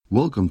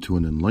Welcome to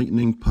an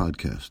enlightening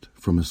podcast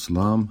from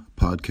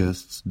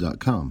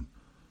IslamPodcasts.com.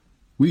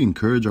 We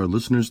encourage our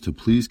listeners to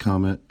please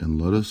comment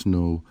and let us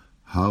know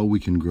how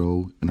we can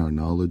grow in our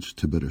knowledge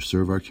to better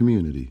serve our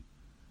community.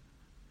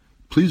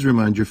 Please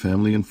remind your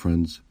family and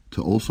friends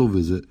to also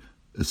visit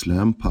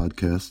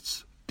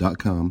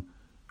IslamPodcasts.com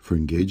for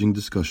engaging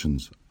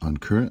discussions on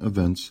current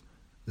events,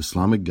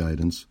 Islamic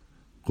guidance,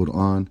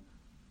 Quran,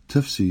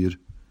 tafsir,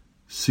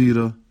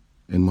 seerah,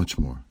 and much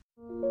more.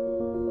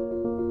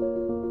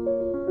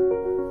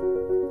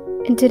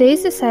 In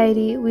today's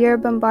society, we are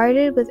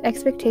bombarded with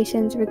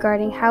expectations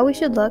regarding how we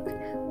should look,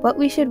 what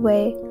we should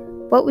weigh,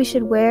 what we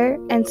should wear,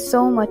 and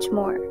so much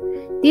more.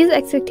 These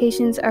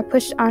expectations are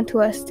pushed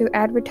onto us through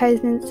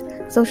advertisements,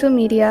 social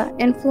media,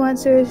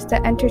 influencers,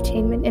 the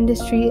entertainment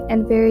industry,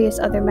 and various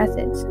other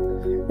methods.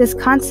 This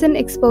constant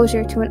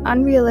exposure to an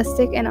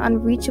unrealistic and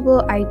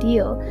unreachable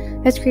ideal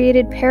has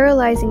created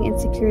paralyzing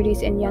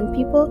insecurities in young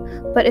people,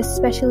 but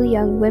especially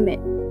young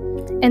women.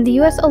 In the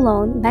US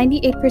alone,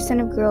 98%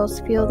 of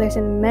girls feel there's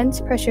an immense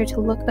pressure to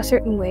look a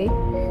certain way.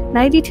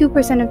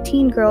 92% of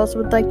teen girls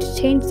would like to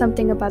change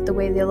something about the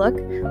way they look,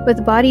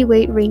 with body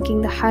weight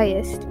ranking the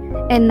highest,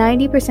 and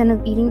 90%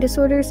 of eating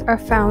disorders are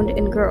found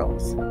in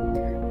girls.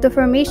 The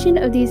formation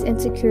of these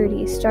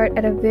insecurities start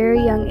at a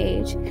very young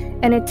age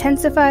and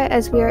intensify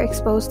as we are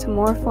exposed to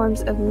more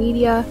forms of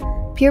media,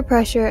 peer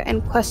pressure,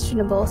 and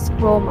questionable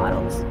role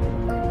models.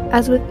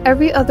 As with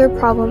every other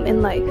problem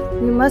in life,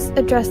 we must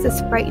address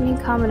this frightening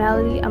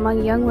commonality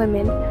among young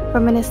women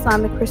from an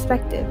Islamic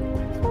perspective.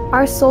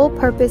 Our sole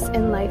purpose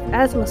in life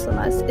as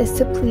Muslims is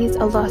to please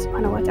Allah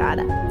subhanahu wa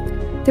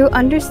ta'ala. Through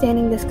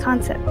understanding this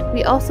concept,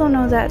 we also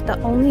know that the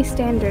only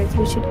standards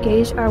we should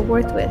gauge our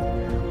worth with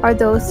are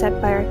those set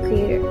by our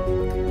Creator.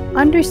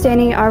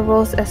 Understanding our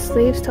roles as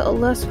slaves to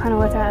Allah subhanahu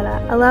wa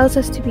ta'ala allows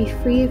us to be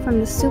free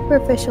from the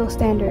superficial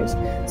standards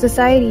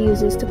society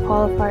uses to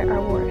qualify our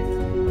worth,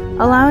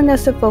 allowing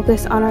us to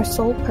focus on our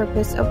sole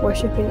purpose of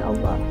worshiping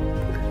Allah.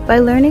 By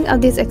learning of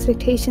these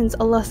expectations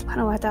Allah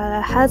subhanahu wa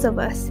ta'ala has of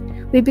us,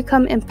 we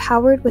become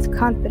empowered with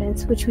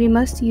confidence which we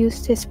must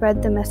use to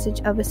spread the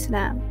message of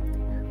Islam.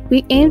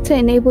 We aim to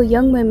enable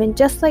young women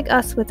just like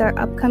us with our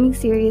upcoming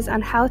series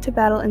on how to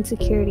battle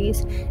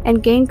insecurities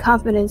and gain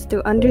confidence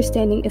through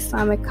understanding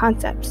Islamic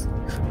concepts.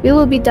 We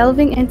will be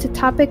delving into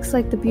topics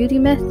like the beauty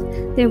myth,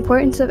 the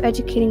importance of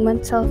educating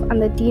oneself on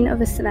the deen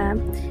of Islam,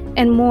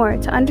 and more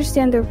to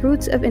understand the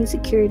roots of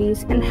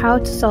insecurities and how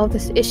to solve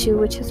this issue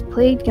which has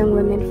plagued young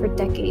women for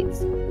decades.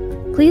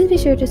 Please be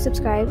sure to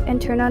subscribe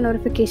and turn on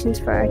notifications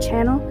for our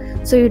channel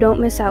so you don't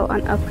miss out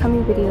on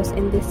upcoming videos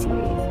in this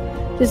series.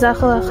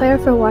 Jazakallah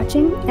khair for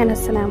watching, and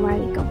assalamu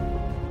alaikum.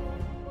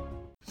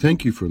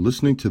 Thank you for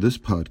listening to this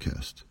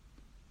podcast.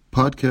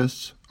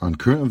 Podcasts on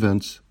current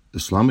events,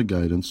 Islamic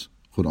guidance,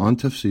 Quran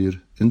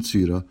tafsir, and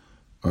seerah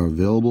are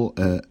available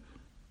at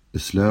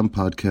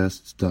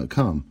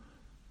IslamPodcasts.com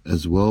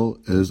as well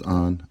as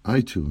on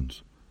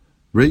iTunes.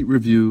 Rate,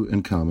 review,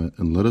 and comment,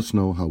 and let us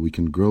know how we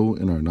can grow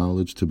in our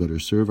knowledge to better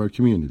serve our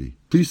community.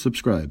 Please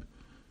subscribe,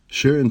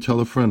 share, and tell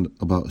a friend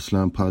about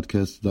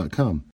IslamPodcasts.com.